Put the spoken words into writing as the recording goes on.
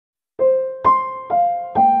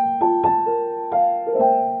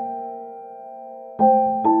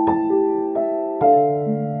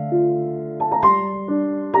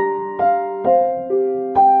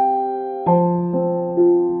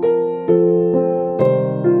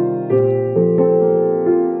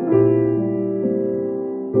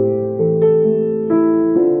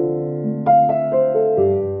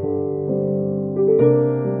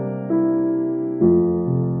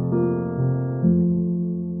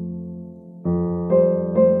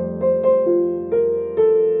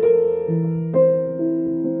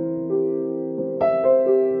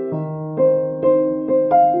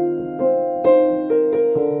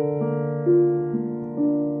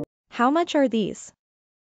How much are these?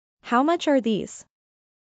 How much are these?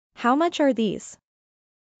 How much are these?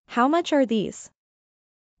 How much are these?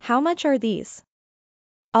 How much are these?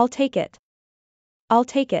 I'll take it. I'll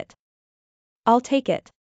take it. I'll take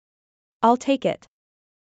it. I'll take it.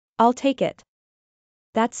 I'll take it.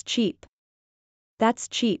 That's cheap. That's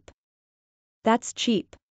cheap. That's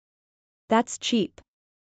cheap. That's cheap.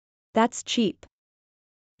 That's cheap.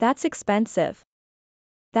 That's expensive.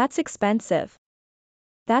 That's expensive.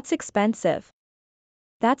 That's expensive.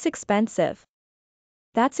 That's expensive.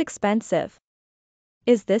 That's expensive.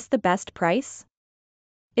 Is this the best price?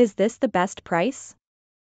 Is this the best price?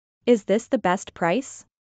 Is this the best price?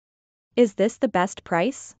 Is this the best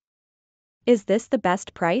price? Is this the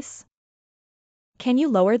best price? Can you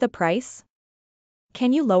lower the price?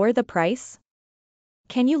 Can you lower the price?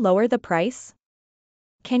 Can you lower the price?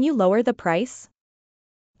 Can you lower the price?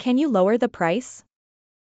 Can you lower the price?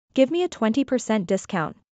 Give me a 20%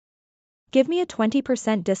 discount. Give me a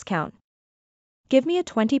 20% discount. Give me a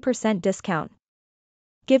 20% discount.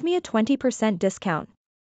 Give me a 20% discount.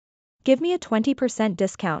 Give me a 20%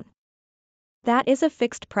 discount. That is a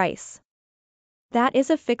fixed price. That is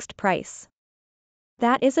a fixed price.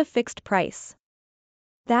 That is a fixed price.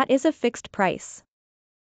 That is a fixed price.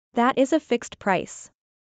 That is a fixed price.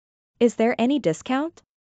 Is there any discount?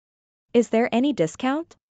 Is there any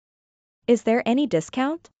discount? Is there any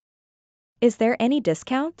discount? Is there any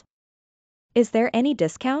discount? Is there any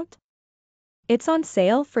discount? It's on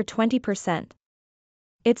sale for 20%.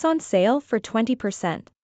 It's on sale for 20%.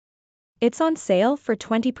 It's on sale for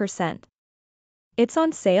 20%. It's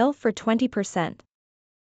on sale for 20%.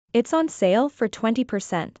 It's on sale for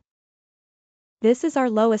 20%. This is our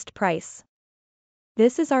lowest price.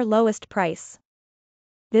 This is our lowest price.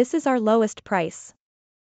 This is our lowest price.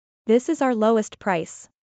 This is our lowest price.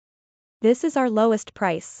 This is our lowest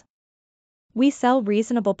price. We sell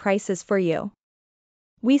reasonable prices for you.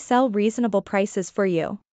 We sell reasonable prices for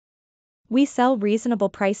you. We sell reasonable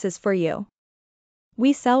prices for you.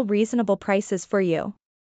 We sell reasonable prices for you.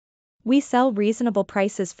 We sell reasonable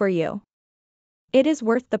prices for you. It is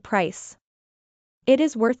worth the price. It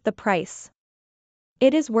is worth the price.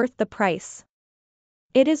 It is worth the price.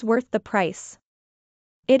 It is worth the price.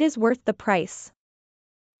 It is worth the price.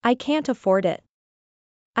 I can't afford it.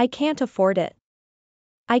 I can't afford it.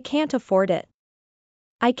 I can't afford it.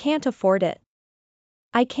 I can't afford it.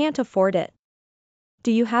 I can't afford it.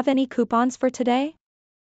 Do you have any coupons for today?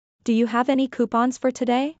 Do you have any coupons for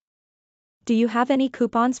today? Do you have any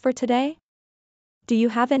coupons for today? Do you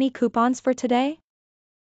have any coupons for today?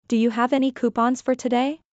 Do you have any coupons for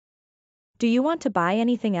today? Do you want to buy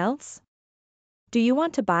anything else? Do you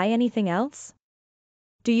want to buy anything else?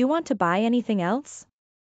 Do you want to buy anything else?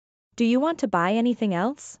 Do you want to buy anything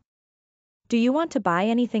else? Do you want to buy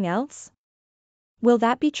anything else? Will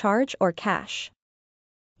that be charge or cash?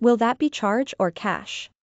 Will that be charge or cash?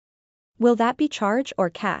 Will that be charge or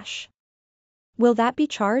cash? Will that be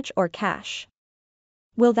charge or cash?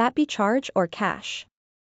 Will that be charge or cash?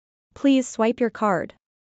 Please swipe your card.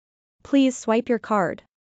 Please swipe your card.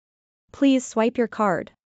 Please swipe your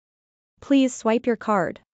card. Please swipe your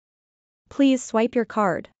card. Please swipe your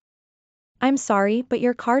card. I'm sorry, but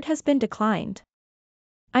your card has been declined.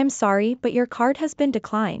 I'm sorry, but your card has been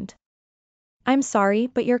declined. I'm sorry,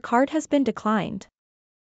 but your card has been declined.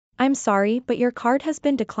 I'm sorry, but your card has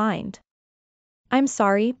been declined. I'm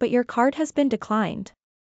sorry, but your card has been declined.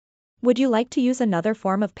 Would you like to use another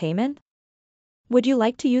form of payment? Would you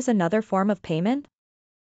like to use another form of payment?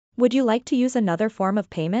 Would you like to use another form of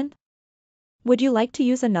payment? Would you like to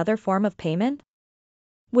use another form of payment?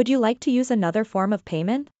 Would you like to use another form of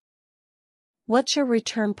payment? What's your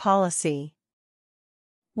return policy?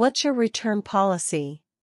 What's your return policy?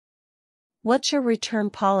 What's your return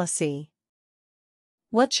policy?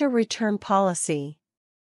 What's your return policy?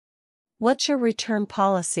 What's your return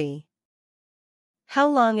policy? How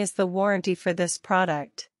long is the warranty for this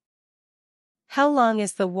product? How long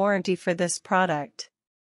is the warranty for this product?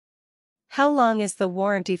 How long is the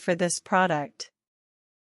warranty for this product?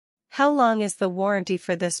 How long is the warranty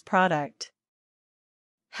for this product?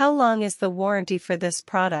 How long is the warranty for this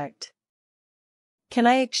product? Can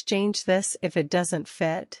I exchange this if it doesn't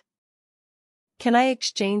fit? Can I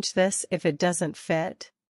exchange this if it doesn't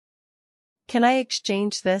fit? Can I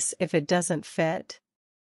exchange this if it doesn't fit?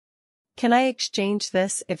 Can I exchange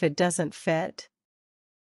this if it doesn't fit?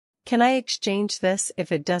 Can I exchange this if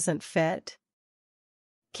it doesn't fit?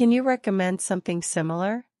 Can you recommend something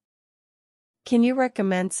similar? Can you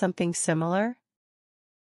recommend something similar?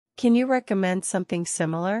 Can you recommend something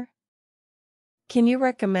similar? Can you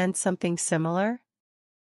recommend something similar?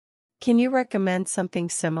 Can you recommend something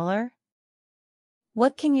similar?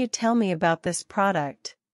 What can you tell me about this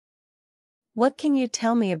product? What can you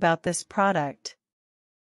tell me about this product?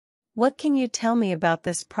 What can you tell me about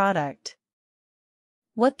this product?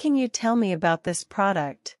 What can you tell me about this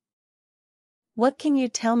product? What can you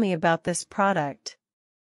tell me about this product?